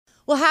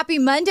Well, happy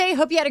Monday.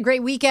 Hope you had a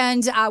great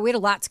weekend. We had a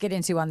lot to get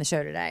into on the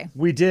show today.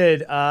 We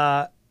did.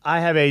 I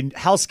have a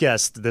house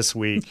guest this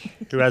week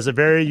who has a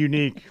very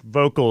unique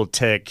vocal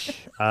tick.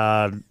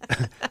 One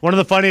of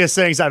the funniest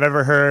things I've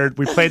ever heard.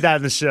 We played that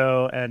in the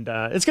show, and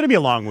it's going to be a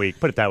long week.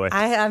 Put it that way.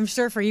 I'm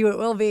sure for you it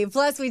will be.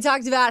 Plus, we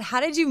talked about how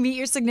did you meet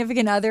your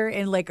significant other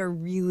in like a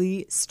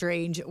really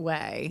strange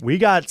way. We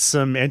got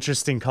some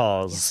interesting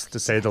calls, to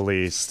say the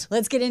least.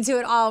 Let's get into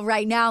it all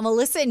right now.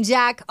 Melissa and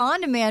Jack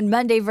On Demand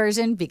Monday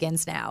version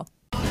begins now.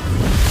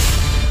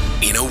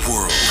 In a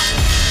world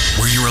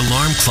where your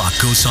alarm clock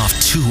goes off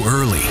too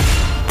early.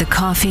 The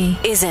coffee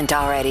isn't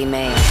already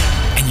made.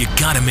 And you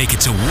gotta make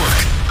it to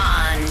work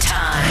On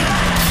time.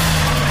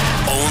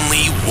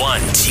 Only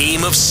one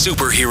team of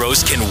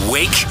superheroes can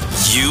wake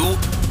you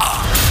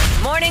up.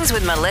 Mornings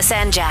with Melissa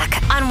and Jack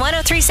on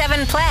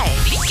 103.7 Play.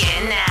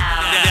 Begin now.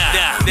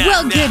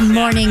 Well, good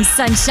morning,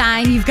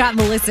 sunshine. You've got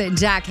Melissa and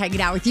Jack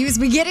hanging out with you as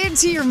we get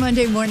into your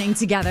Monday morning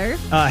together.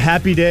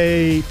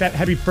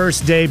 Happy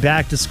first day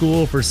back to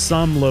school for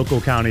some local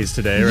counties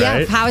today,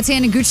 right? Yeah,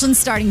 Powhatan and Goochland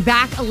starting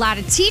back. A lot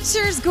of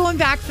teachers going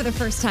back for the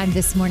first time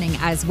this morning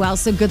as well.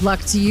 So good luck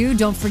to you.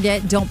 Don't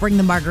forget, don't bring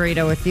the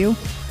margarita with you.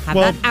 Have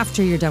that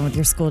after you're done with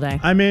your school day.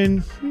 I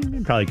mean,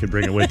 you probably could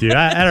bring it with you.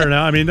 I don't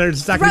know. I mean,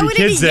 there's not going to be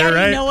kids there,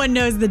 right? No one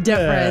knows the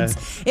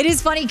difference. Yeah. It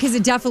is funny because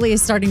it definitely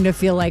is starting to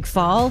feel like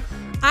fall.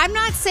 I'm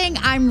not saying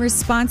I'm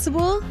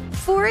responsible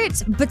for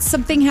it, but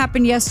something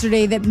happened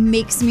yesterday that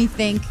makes me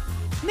think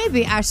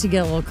maybe I should get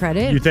a little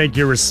credit. You think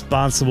you're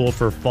responsible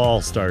for fall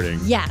starting?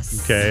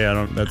 Yes. Okay,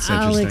 that's interesting.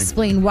 I'll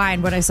explain why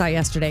and what I saw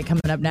yesterday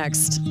coming up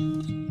next.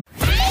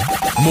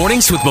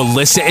 Mornings with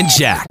Melissa and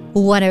Jack.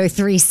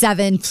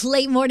 103.7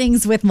 Play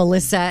Mornings with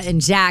Melissa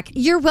and Jack.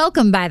 You're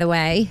welcome, by the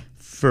way.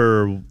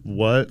 For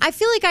what? I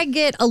feel like I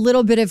get a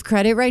little bit of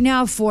credit right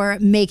now for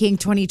making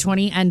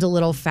 2020 end a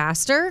little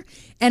faster.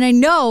 And I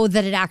know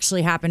that it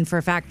actually happened for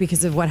a fact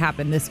because of what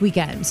happened this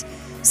weekend.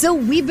 So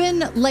we've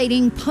been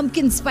lighting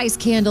pumpkin spice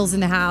candles in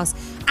the house,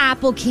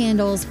 apple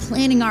candles,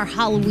 planning our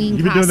Halloween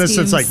You've been doing this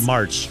since like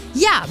March.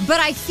 Yeah, but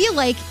I feel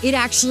like it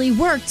actually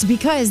worked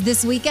because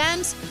this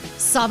weekend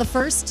saw the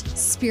first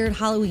Spirit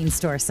Halloween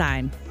store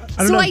sign.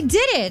 I did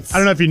it. I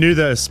don't know if you knew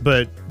this,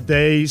 but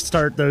they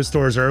start those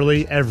stores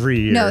early every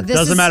year. No,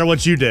 doesn't matter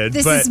what you did.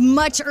 This is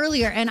much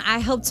earlier, and I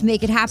helped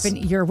make it happen.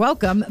 You're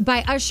welcome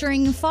by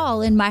ushering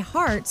fall in my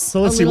heart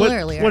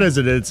earlier. What is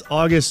it? It's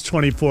August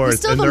 24th. We're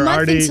still and a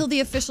month until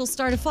the official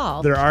start of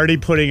fall. They're already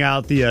putting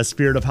out the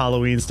Spirit of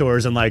Halloween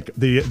stores and like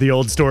the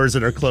old stores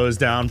that are closed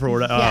down for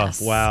what?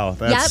 Yes. Oh, wow.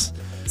 That's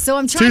So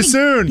I'm trying too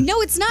soon.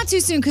 No, it's not too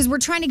soon because we're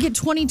trying to get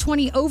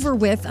 2020 over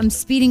with. I'm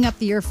speeding up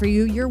the year for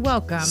you. You're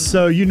welcome.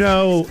 So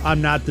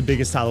I'm not the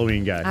biggest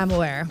Halloween guy. I'm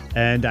aware.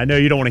 And I know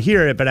you don't want to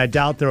hear it, but I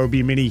doubt there will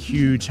be many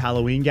huge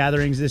Halloween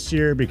gatherings this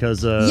year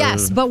because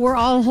Yes, but we're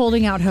all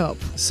holding out hope.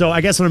 So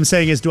I guess what I'm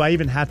saying is, do I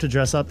even have to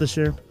dress up this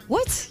year?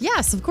 What?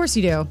 Yes, of course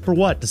you do. For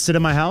what? To sit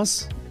in my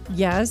house?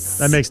 Yes.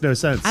 That makes no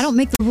sense. I don't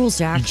make the rules,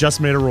 Jack. You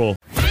just made a rule.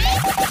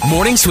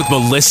 Mornings with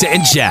Melissa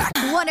and Jack.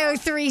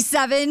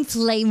 103.7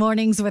 Play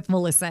Mornings with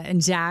Melissa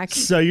and Jack.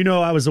 So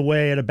I was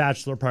away at a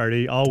bachelor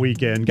party all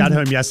weekend. Got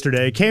home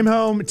yesterday. Came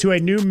home to a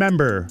new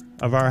member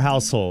of our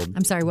household.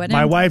 I'm sorry, what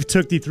My now? wife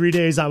took the 3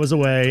 days I was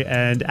away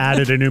and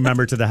added a new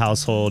member to the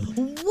household.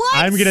 What?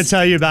 I'm going to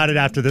tell you about it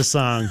after this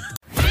song.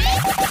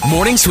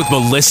 Mornings with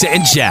Melissa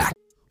and Jack.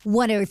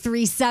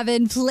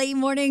 103.7 Play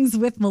Mornings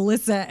with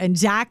Melissa and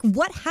Jack.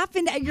 What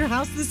happened at your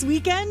house this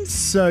weekend?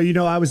 So,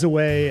 I was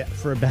away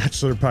for a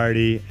bachelor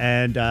party,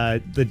 and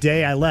the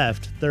day I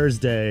left,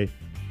 Thursday,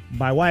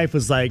 my wife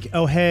was like,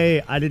 oh,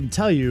 hey, I didn't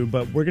tell you,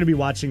 but we're going to be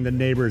watching The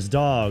Neighbor's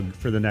Dog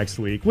for the next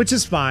week, which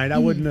is fine. I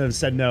wouldn't have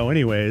said no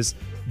anyways.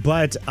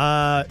 But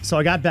so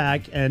I got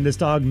back, and this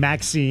dog,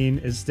 Maxine,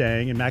 is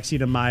staying, and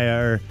Maxine and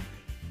Maya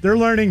they're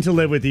learning to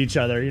live with each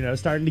other,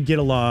 starting to get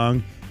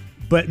along.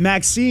 But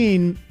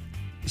Maxine...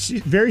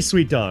 She's a very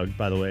sweet dog,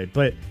 by the way,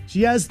 but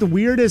she has the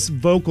weirdest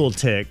vocal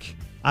tick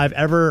I've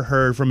ever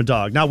heard from a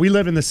dog. Now, we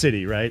live in the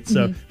city, right?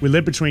 So we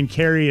live between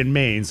Cary and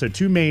Main, so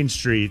 2 main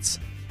streets.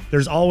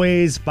 There's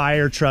always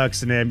fire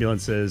trucks and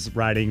ambulances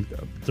riding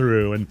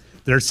through, and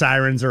their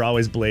sirens are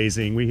always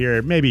blazing. We hear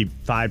it maybe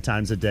 5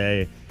 times a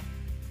day.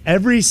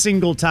 Every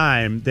single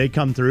time they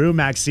come through,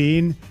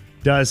 Maxine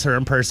does her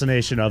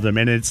impersonation of them,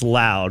 and it's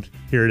loud.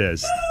 Here it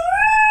is.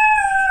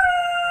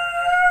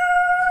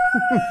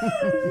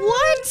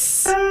 What?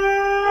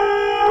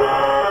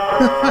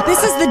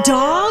 This is the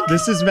dog?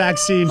 This is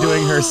Maxine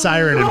doing her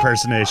siren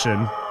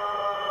impersonation.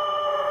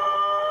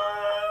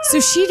 So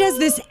she does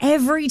this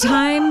every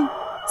time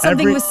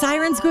something with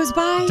sirens goes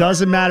by?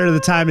 Doesn't matter the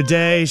time of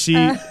day. She,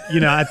 I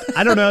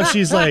don't know if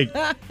she's like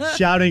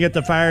shouting at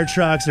the fire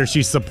trucks or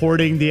she's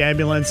supporting the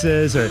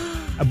ambulances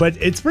but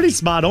it's pretty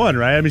spot on,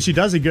 right? I mean, she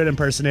does a good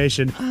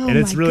impersonation and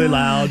it's really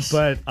loud,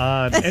 but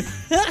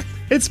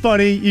it's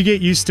funny. You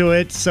get used to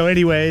it. So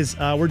anyways,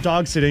 we're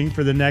dog sitting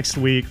for the next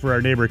week for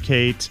our neighbor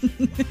Kate,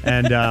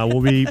 and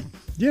we'll be,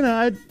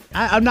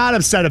 I'm not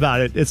upset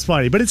about it. It's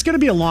funny, but it's going to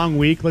be a long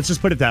week. Let's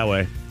just put it that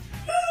way.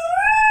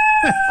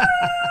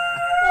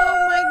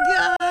 Oh my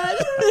God.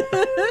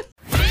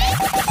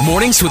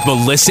 Mornings with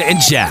Melissa and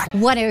Jack.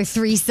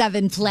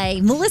 1037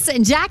 Play. Melissa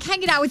and Jack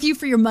hanging out with you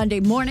for your Monday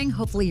morning.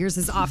 Hopefully yours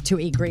is off to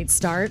a great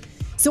start.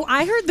 So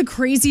I heard the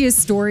craziest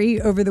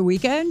story over the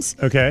weekend.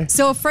 Okay.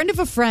 So a friend of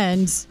a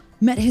friend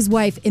met his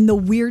wife in the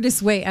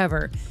weirdest way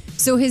ever.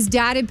 So his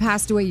dad had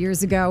passed away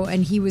years ago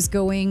and he was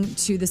going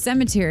to the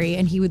cemetery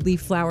and he would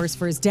leave flowers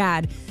for his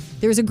dad.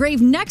 There was a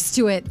grave next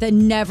to it that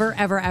never,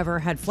 ever, ever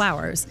had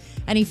flowers.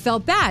 And he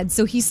felt bad.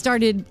 So he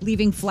started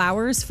leaving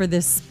flowers for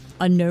this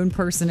unknown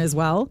person as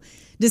well.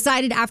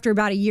 Decided after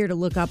about a year to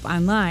look up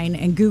online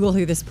and Google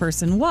who this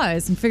person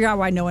was and figure out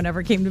why no one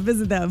ever came to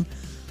visit them.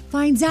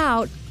 Finds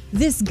out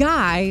this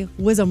guy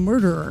was a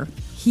murderer.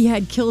 He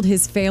had killed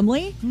his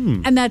family,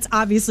 and that's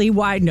obviously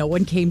why no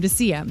one came to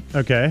see him.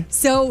 Okay.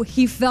 So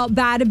he felt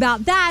bad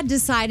about that,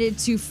 decided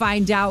to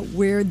find out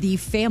where the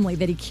family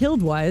that he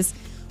killed was,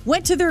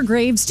 went to their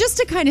graves just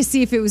to kind of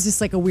see if it was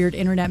just like a weird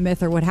internet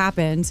myth or what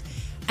happened,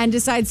 and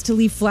decides to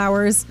leave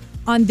flowers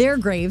on their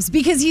graves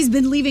because he's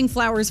been leaving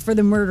flowers for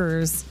the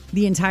murderers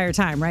the entire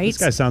time, right? This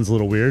guy sounds a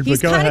little weird,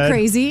 He's but go kind ahead. of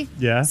crazy.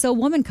 Yeah. So a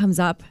woman comes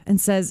up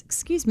and says,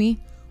 "Excuse me,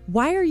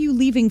 why are you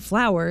leaving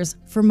flowers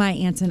for my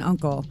aunt and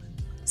uncle?"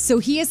 So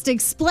he has to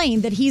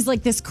explain that he's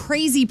like this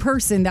crazy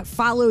person that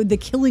followed the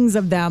killings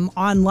of them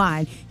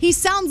online. He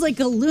sounds like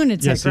a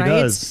lunatic, Yes, he right?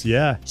 does.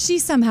 Yeah. She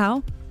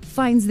somehow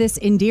finds this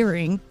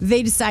endearing.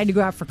 They decide to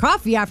go out for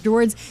coffee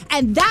afterwards,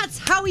 and that's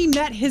how he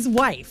met his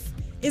wife.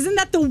 Isn't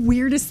that the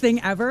weirdest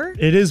thing ever?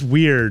 It is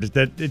weird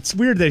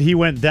that he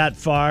went that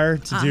far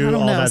to do I don't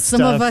all know. that Some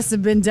stuff. of us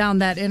have been down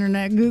that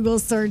internet Google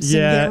search and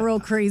get real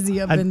crazy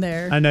up in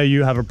there. I know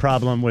you have a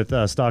problem with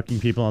stalking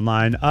people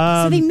online.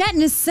 So they met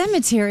in a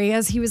cemetery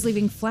as he was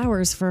leaving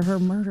flowers for her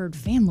murdered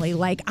family.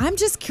 Like, I'm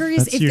just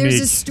curious That's if there's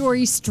unique. a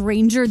story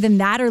stranger than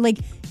that, or like,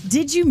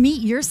 did you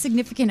meet your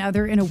significant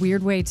other in a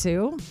weird way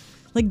too?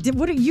 Like,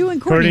 what are you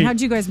and Courtney?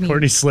 How'd you guys meet?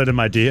 Courtney slid in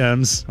my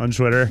DMs on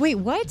Twitter. Wait,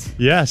 what?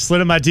 Yeah, slid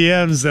in my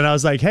DMs, and I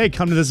was like, hey,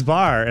 come to this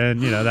bar. And,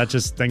 that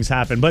just things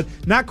happen. But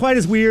not quite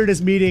as weird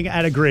as meeting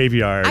at a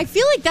graveyard. I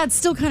feel like that's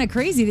still kind of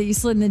crazy that you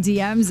slid in the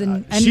DMs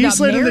and ended She up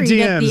slid in the married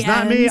at DMs, the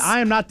not me. ends.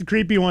 I am not the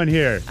creepy one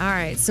here. All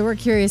right, so we're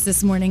curious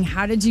this morning.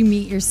 How did you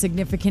meet your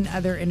significant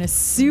other in a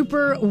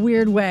super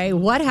weird way?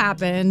 What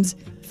happened?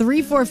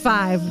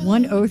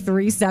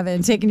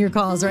 345-1037. Taking your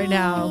calls right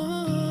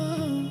now.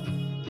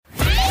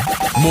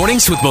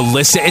 Mornings with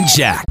Melissa and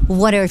Jack.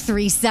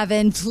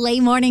 1037 Play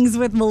Mornings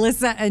with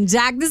Melissa and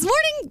Jack. This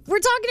morning, we're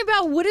talking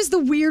about what is the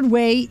weird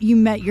way you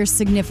met your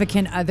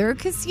significant other,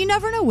 because you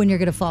never know when you're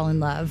going to fall in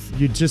love.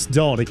 You just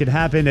don't. It could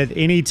happen at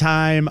any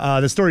time.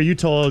 The story you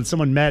told,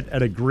 someone met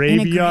at a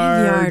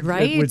graveyard.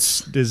 right?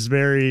 Which is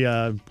very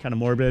kind of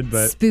morbid,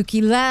 but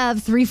Spooky love.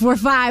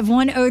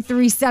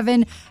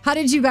 345-1037. How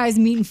did you guys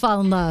meet and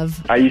fall in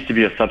love? I used to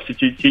be a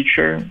substitute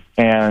teacher,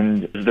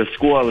 and the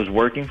school I was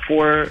working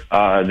for,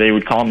 they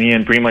would call me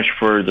in pretty much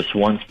for this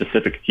one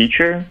specific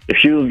teacher. If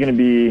she was going to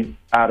be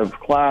out of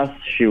class,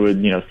 she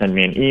would, send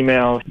me an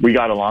email. We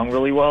got along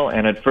really well,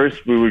 and at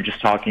first we were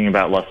just talking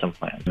about lesson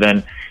plans.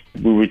 Then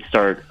we would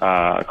start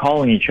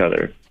calling each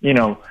other.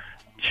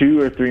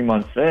 2 or 3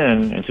 months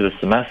into the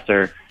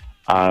semester,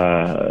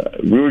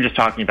 we were just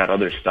talking about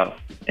other stuff.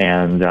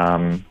 And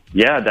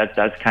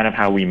that's kind of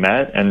how we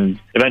met. And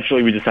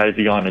eventually we decided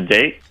to go on a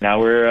date. Now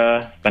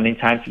we're spending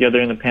time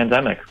together in the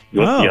pandemic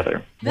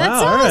together.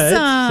 That's wow, all right.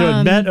 awesome. So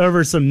it met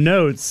over some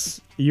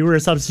notes. You were a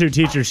substitute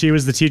teacher. She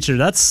was the teacher.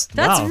 That's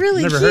wow,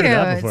 really never heard of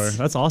that cute. before.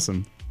 That's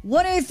awesome.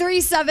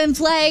 1037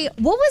 Play.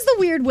 What was the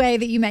weird way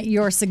that you met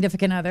your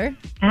significant other?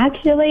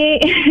 Actually,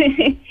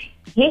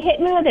 he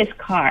hit me with his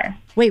car.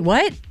 Wait,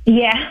 what?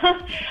 Yeah.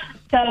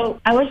 So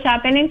I was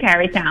shopping in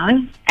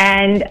Carytown,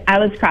 and I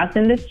was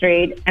crossing the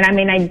street, and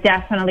I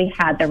definitely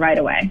had the right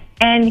of way.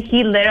 And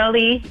he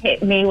literally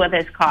hit me with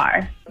his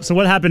car. So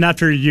what happened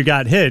after you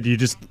got hit? You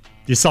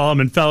saw him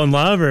and fell in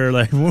love, or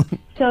like?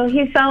 So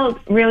he felt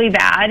really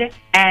bad,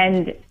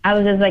 and I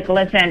was just like,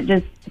 listen,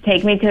 just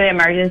take me to the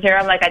emergency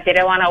room. Like, I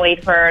didn't want to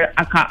wait for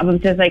a cop. I was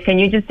just like, can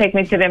you just take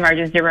me to the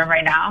emergency room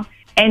right now?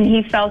 And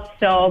he felt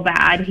so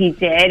bad. He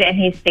did, and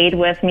he stayed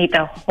with me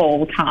the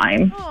whole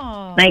time.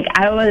 Aww. Like,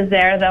 I was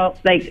there, though,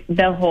 like,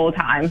 the whole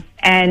time.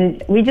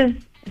 And we just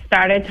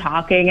started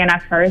talking, and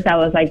at first I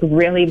was, like,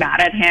 really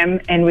mad at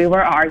him, and we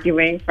were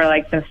arguing for,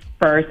 like, the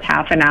first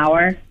half an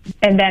hour.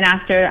 And then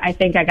after, I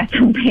think I got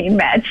some pain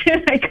meds,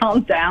 I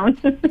calmed down.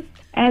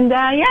 And,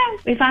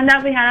 we found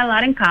out we had a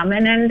lot in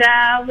common,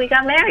 and we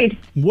got married.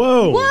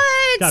 Whoa.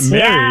 What? Got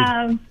married.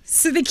 Yeah.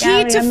 So the Yeah,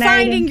 key we to got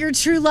married. finding your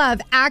true love,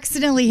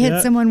 accidentally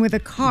hit someone with a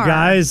car.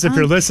 Guys, if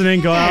you're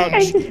listening, go out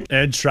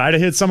and try to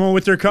hit someone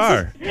with your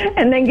car.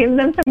 And then give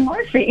them some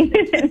morphine.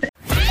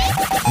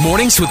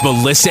 Mornings with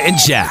Melissa and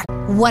Jack.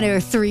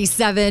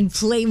 1037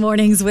 Play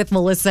Mornings with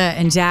Melissa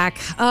and Jack.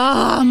 Oh,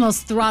 I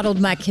almost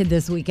throttled my kid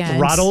this weekend.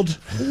 Throttled?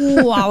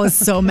 Ooh, I was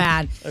so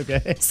mad.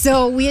 Okay.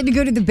 So we had to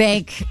go to the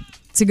bank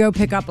to go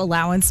pick up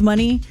allowance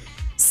money.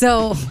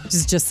 So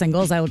just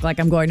singles. I look like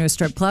I'm going to a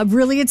strip club.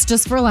 Really, it's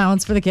just for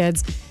allowance for the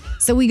kids.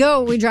 So we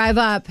drive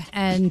up,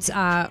 and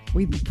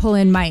we pull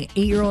in. My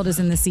 8-year-old is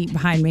in the seat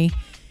behind me.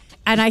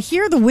 and I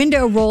hear the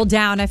window roll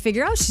down. I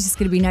figure, oh, she's just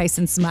going to be nice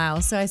and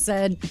smile. So I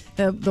said,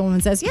 the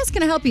woman says, yes,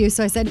 can I help you?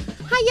 So I said,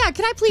 hi, yeah,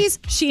 can I please?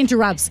 She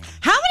interrupts.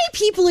 How many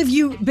people have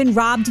you been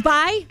robbed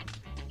by?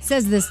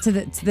 Says this to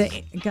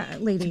the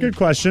lady. Good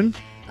question.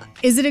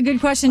 Is it a good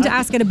question to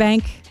ask at a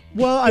bank?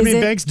 Well, I mean,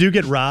 banks do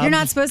get robbed. You're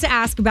not supposed to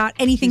ask about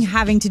anything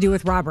having to do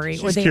with robbery,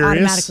 or they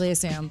automatically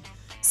assume.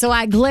 So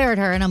I glare at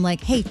her and I'm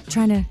like, hey,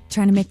 trying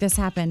to make this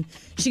happen.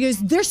 She goes,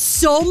 there's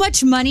so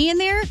much money in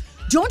there.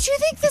 Don't you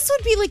think this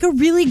would be like a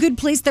really good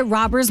place that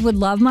robbers would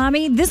love,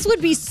 Mommy? This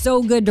would be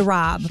so good to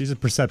rob. She's a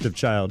perceptive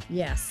child.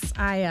 Yes.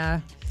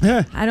 I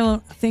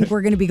don't think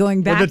we're going to be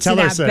going back to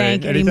that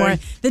bank anymore.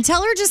 The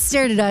teller just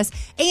stared at us,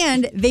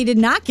 and they did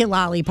not get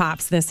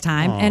lollipops this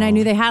time. And I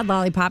knew they had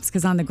lollipops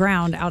because on the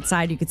ground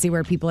outside you could see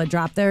where people had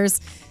dropped theirs.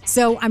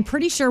 So I'm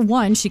pretty sure,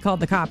 1, she called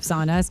the cops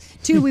on us.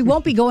 2, we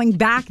won't be going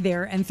back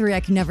there. And 3,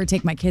 I can never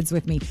take my kids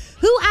with me.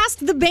 Who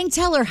asked the bank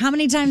teller how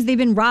many times they've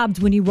been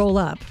robbed when you roll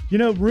up? You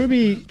know,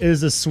 Ruby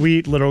is a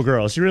sweet little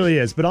girl. She really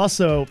is. But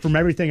also, from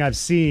everything I've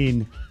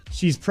seen,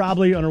 she's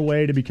probably on her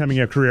way to becoming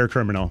a career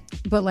criminal.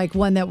 But like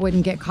one that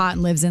wouldn't get caught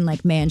and lives in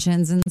like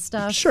mansions and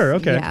stuff? Sure,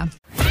 okay. Yeah.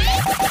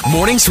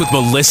 Mornings with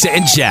Melissa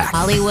and Jack.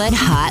 Hollywood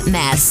Hot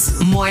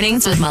Mess.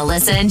 Mornings with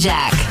Melissa and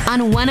Jack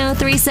on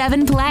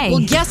 103.7 Play.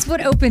 Well, guess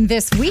what opened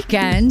this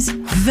weekend?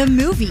 The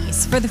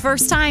movies. For the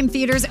first time,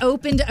 theaters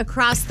opened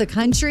across the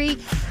country.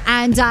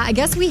 And I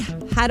guess we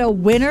had a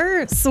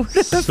winner, sort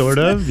of. Sort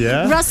of,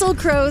 yeah. Russell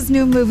Crowe's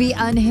new movie,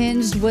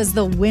 Unhinged, was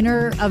the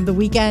winner of the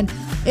weekend.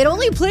 It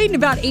only played in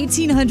about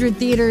 1,800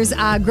 theaters,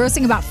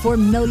 grossing about $4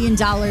 million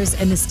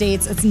in the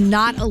States. It's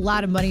not a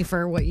lot of money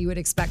for what you would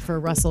expect for a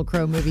Russell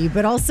Crowe movie,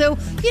 but also,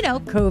 you know,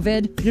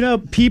 COVID. You know,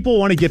 people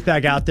want to get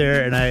back out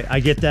there, and I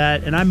get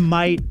that, and I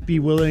might be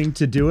willing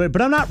to do it,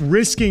 but I'm not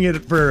risking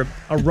it for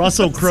a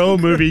Russell Crowe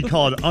movie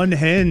called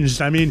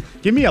Unhinged. I mean,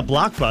 give me a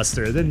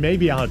blockbuster, then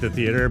maybe I'll hit the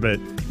theater, but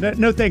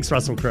no thanks,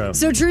 Russell Crowe.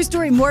 So, true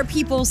story, more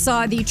people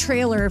saw the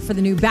trailer for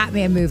the new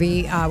Batman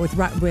movie with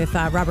Robert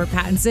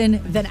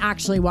Pattinson than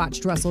actually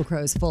watched Russell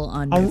Crowe's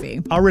full-on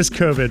movie. I'll risk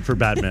COVID for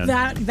Batman.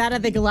 That I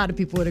think a lot of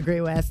people would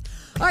agree with.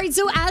 All right,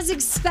 so as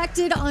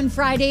expected on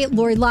Friday,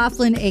 Lori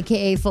Loughlin,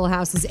 a.k.a. Full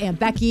House's Aunt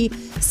Becky,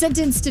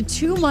 sentenced to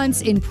 2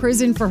 months in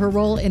prison for her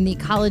role in the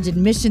college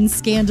admissions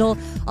scandal,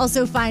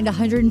 also fined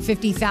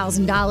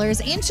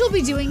 $150,000, and she'll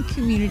be doing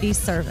community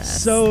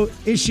service. So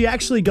is she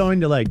actually going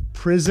to like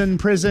prison,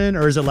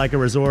 or is it like a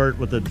resort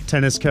with a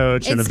tennis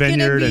coach and a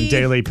vineyard and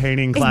daily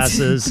painting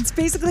classes? It's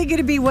basically going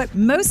to be what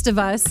most of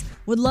us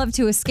would love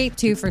to escape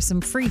to for some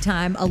free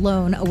time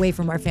alone away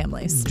from our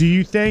families. Do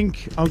you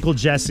think Uncle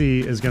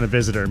Jesse is going to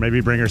visit her?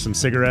 Maybe bring her some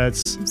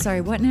cigarettes? I'm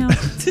sorry, what now?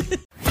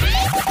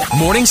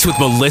 Mornings with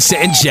Melissa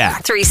and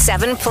Jack.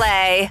 3-7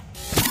 Play.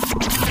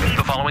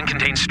 The following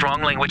contains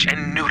strong language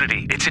and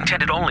nudity. It's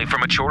intended only for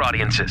mature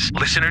audiences.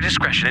 Listener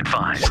discretion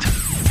advised.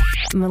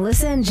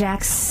 Melissa and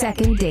Jack's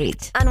second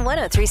date on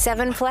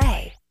 103.7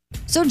 Play.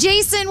 So,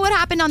 Jason, what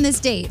happened on this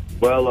date?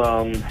 Well,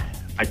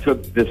 I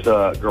took this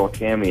girl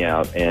Cammie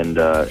out, and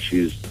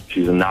she's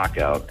a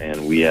knockout,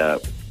 and we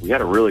had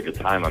a really good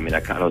time. I mean, I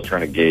kind of was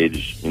trying to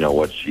gauge,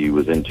 what she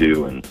was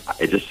into, and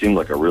it just seemed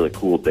like a really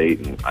cool date,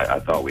 and I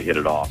thought we hit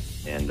it off.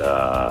 And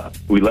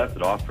we left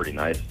it off pretty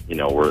nice.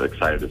 We're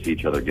excited to see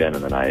each other again,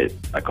 and then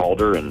I called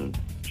her, and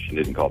she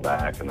didn't call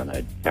back, and then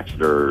I texted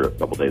her a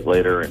couple days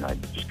later, and I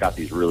just got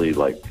these really,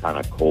 kind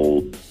of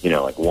cold,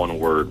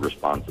 one-word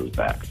responses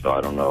back. So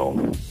I don't know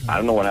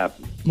what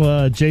happened.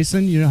 Well,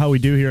 Jason, you know how we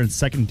do here in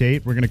Second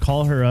Date. We're going to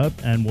call her up,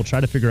 and we'll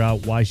try to figure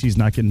out why she's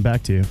not getting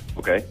back to you.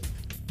 Okay.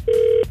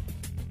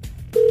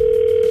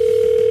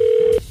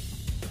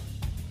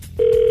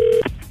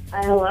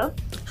 Hello?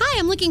 Hi,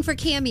 I'm looking for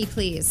Cammie,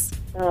 please.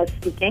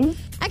 Speaking.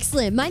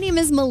 Excellent. My name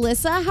is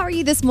Melissa. How are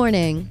you this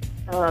morning?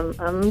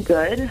 I'm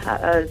good.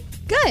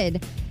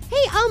 Good.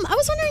 Hey, I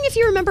was wondering if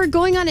you remember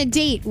going on a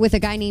date with a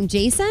guy named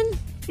Jason?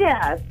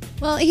 Yeah.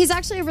 Well, he's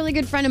actually a really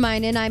good friend of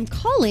mine, and I'm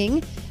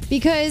calling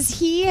because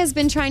he has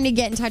been trying to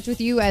get in touch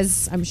with you,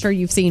 as I'm sure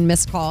you've seen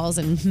missed calls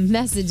and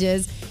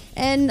messages.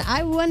 And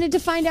I wanted to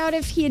find out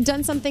if he had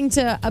done something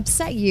to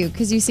upset you,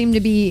 because you seem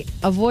to be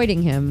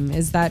avoiding him.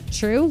 Is that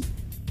true?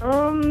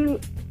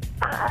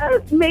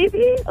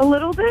 Maybe a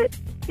little bit.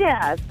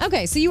 Yeah.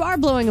 Okay, so you are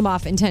blowing him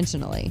off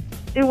intentionally.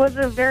 It was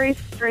a very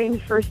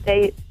strange first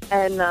date,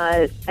 and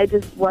I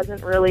just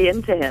wasn't really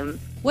into him.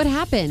 What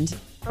happened?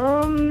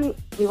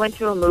 We went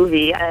to a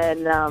movie,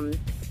 and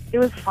it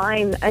was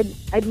fine.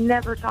 I'd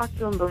never talked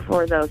to him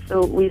before, though,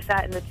 so we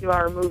sat in the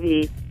 2-hour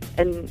movie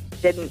and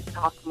didn't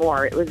talk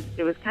more. It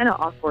was kind of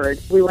awkward.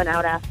 We went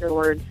out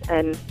afterwards,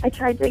 and I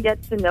tried to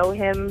get to know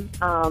him.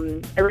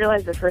 I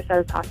realized at first I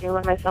was talking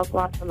about myself a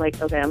lot, so I'm like,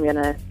 okay, I'm going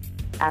to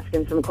ask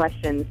him some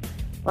questions.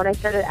 When I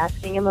started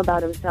asking him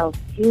about himself,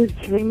 he was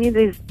giving me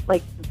these,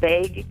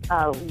 vague,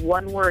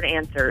 one-word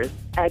answers.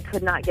 I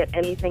could not get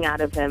anything out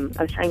of him.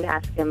 I was trying to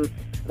ask him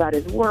about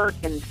his work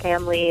and his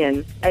family,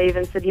 and I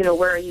even said,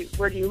 where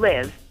do you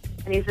live?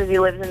 And he says he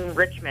lives in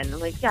Richmond. I'm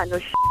like, yeah, no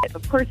shit.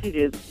 Of course you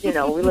do. You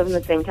know, we live in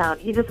the same town.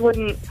 He just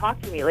wouldn't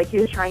talk to me. Like, he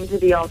was trying to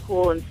be all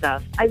cool and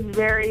stuff. I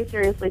very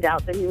seriously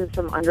doubt that he was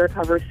some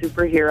undercover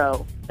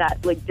superhero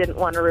that, like, didn't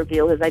want to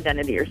reveal his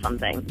identity or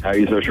something. How are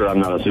you so sure I'm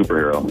not a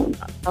superhero?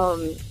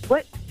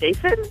 What?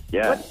 Jason?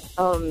 Yeah.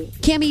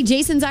 Cammie,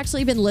 Jason's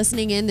actually been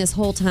listening in this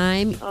whole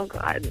time. Oh,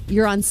 God.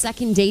 You're on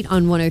Second Date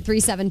on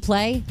 103.7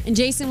 Play, and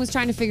Jason was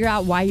trying to figure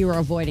out why you were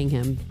avoiding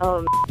him.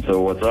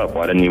 So what's up?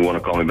 Why didn't you want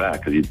to call me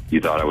back? Because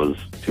you thought I was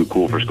too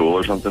cool for school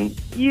or something?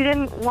 You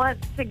didn't want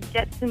to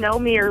get to know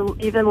me or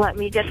even let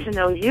me get to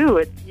know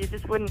you. You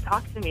just wouldn't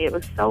talk to me. It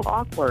was so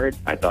awkward.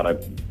 I thought I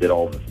did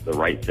all the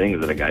right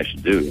things that a guy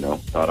should do, you know?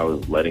 Thought I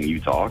was letting you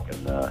talk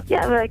and...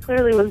 Yeah, but I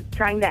clearly was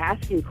trying to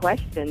ask you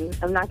questions.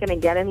 I'm not going to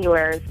get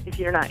anywhere if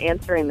you're not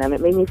answering them.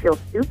 It made me feel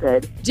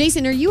stupid.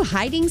 Jason, are you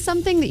hiding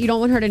something that you don't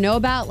want her to know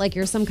about? Like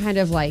you're some kind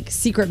of like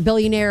secret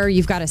billionaire,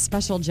 you've got a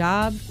special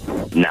job?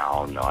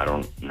 No, I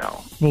don't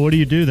know. Well, what do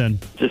you do then?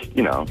 Just,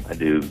 you know, I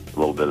do a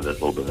little bit of this,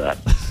 a little bit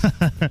of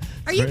that.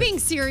 Are you being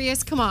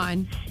serious? Come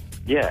on.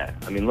 Yeah,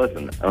 I mean,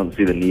 listen, I don't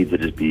see the need to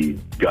just be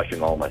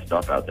gushing all my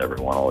stuff out to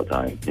everyone all the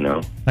time, you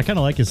know? I kind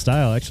of like his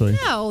style, actually.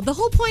 No, the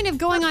whole point of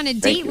going on a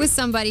date with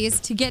somebody is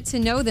to get to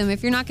know them.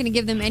 If you're not going to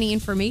give them any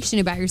information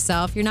about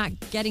yourself, you're not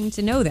getting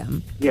to know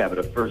them. Yeah, but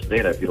a first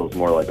date I feel is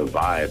more like a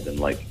vibe than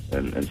like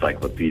an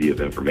encyclopedia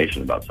of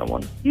information about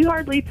someone. You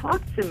hardly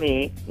talk to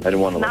me. I didn't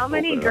want to. How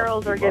many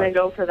girls are going to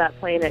go for that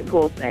plain it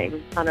cool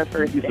thing on a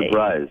first You'd be date?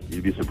 surprised.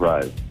 You'd be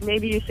surprised.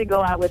 Maybe you should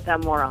go out with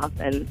them more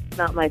often.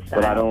 Not my style.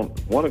 But I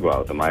don't want to go out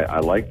with them. I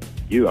like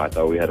you. I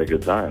thought we had a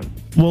good time.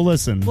 Well,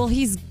 listen. Well,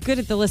 he's good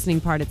at the listening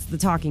part. It's the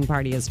talking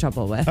part he has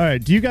trouble with. All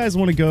right. Do you guys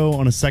want to go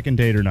on a second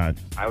date or not?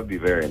 I would be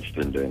very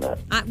interested in doing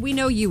that. We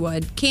know you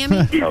would.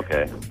 Cammie?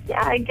 Okay.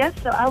 Yeah, I guess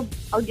so.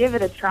 I'll give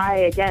it a try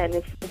again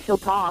if he'll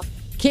talk.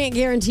 Can't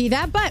guarantee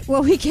that, but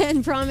what we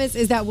can promise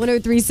is that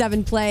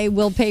 103.7 Play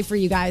will pay for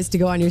you guys to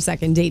go on your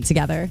second date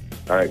together.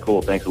 All right,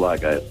 cool. Thanks a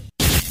lot, guys.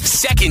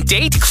 Second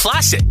Date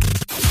Classic.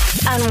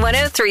 On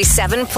 103.7 Play.